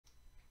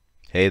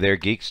Hey there,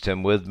 geeks.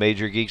 Tim with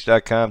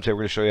MajorGeeks.com. Today we're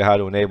going to show you how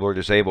to enable or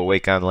disable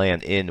Wake On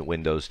Lan in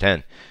Windows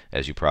 10.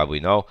 As you probably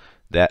know,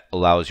 that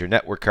allows your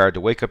network card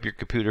to wake up your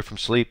computer from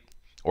sleep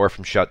or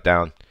from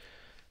shutdown,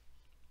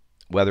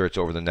 whether it's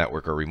over the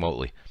network or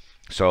remotely.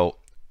 So,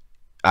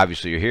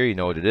 obviously you're here, you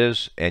know what it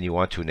is, and you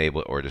want to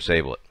enable it or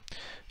disable it.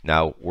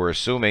 Now, we're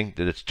assuming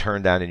that it's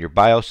turned on in your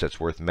BIOS.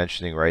 That's worth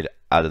mentioning right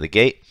out of the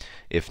gate.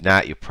 If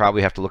not, you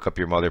probably have to look up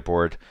your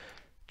motherboard,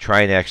 try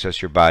and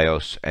access your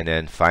BIOS, and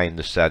then find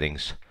the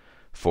settings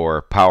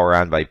for Power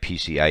On by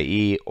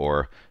PCIe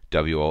or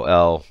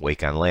WOL,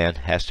 Wake On Lan.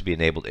 Has to be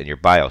enabled in your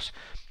BIOS.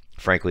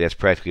 Frankly, that's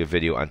practically a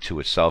video unto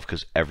itself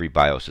because every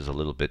BIOS is a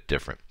little bit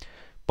different.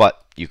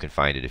 But you can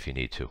find it if you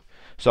need to.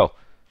 So,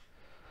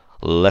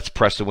 let's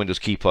press the Windows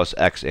key plus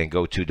X and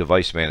go to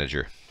Device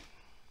Manager.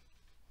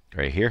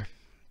 Right here.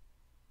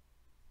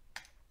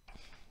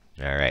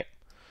 Alright.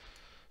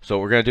 So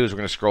what we're going to do is we're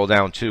going to scroll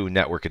down to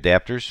Network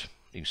Adapters.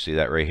 You can see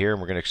that right here, and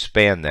we're going to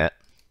expand that.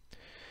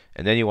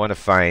 And then you want to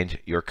find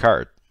your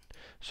card.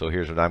 So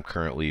here's what I'm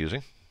currently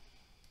using.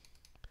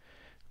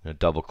 I'm going to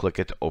double click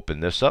it to open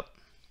this up.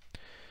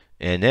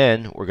 And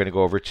then we're going to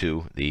go over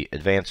to the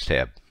Advanced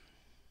tab.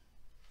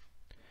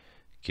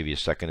 Give you a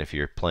second if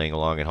you're playing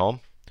along at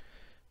home.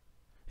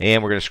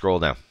 And we're going to scroll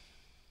down.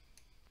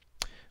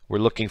 We're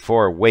looking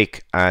for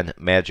Wake On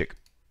Magic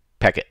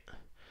Packet.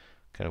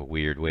 Kind of a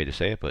weird way to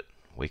say it, but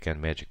Wake On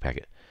Magic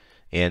Packet.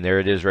 And there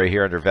it is right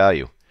here under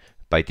Value.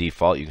 By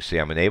default, you can see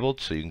I'm enabled,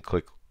 so you can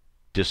click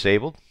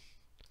Disabled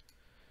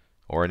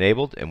or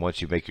Enabled, and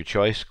once you make your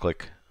choice,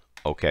 click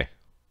OK.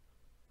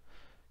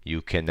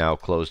 You can now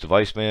close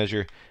Device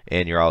Manager,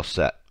 and you're all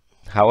set.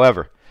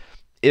 However,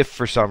 if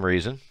for some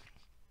reason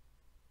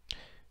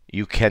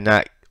you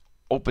cannot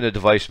open a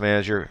Device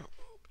Manager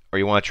or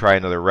you want to try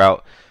another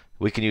route,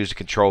 we can use the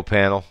Control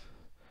Panel.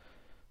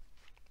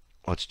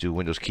 Let's do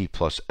Windows key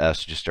plus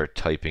S. Just start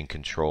typing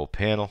Control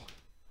Panel.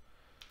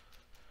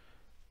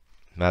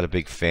 Not a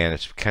big fan.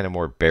 It's kind of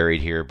more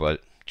buried here,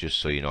 but just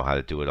so you know how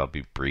to do it, I'll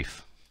be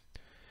brief.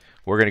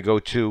 We're going to go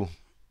to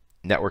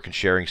Network and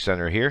Sharing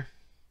Center here.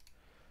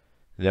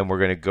 Then we're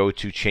going to go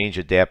to Change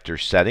Adapter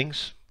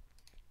Settings.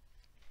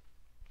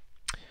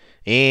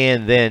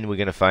 And then we're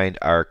going to find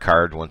our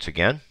card once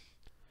again.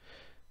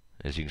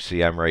 As you can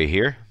see, I'm right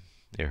here.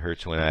 It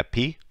hurts when I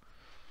pee.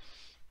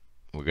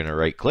 We're going to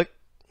right click.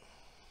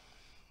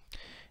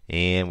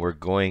 And we're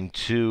going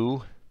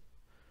to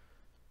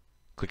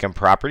click on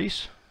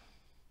Properties.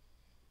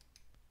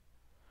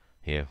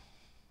 Yeah.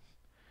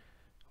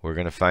 We're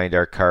going to find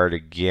our card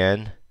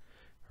again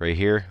right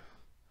here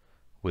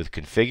with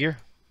Configure.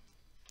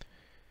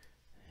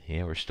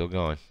 Yeah, we're still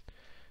going.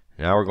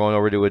 Now we're going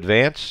over to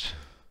Advanced.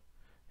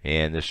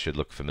 And this should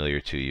look familiar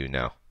to you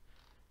now.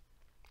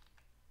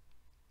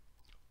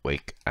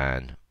 Wake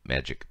On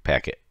Magic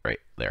Packet right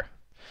there.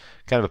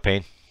 Kind of a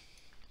pain,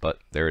 but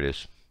there it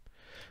is.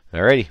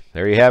 Alrighty,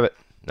 there you have it.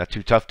 Not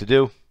too tough to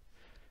do.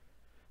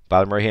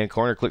 Bottom right hand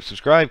corner, click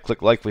subscribe,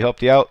 click like if we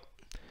helped you out.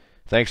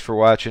 Thanks for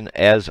watching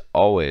as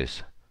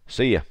always.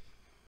 See ya.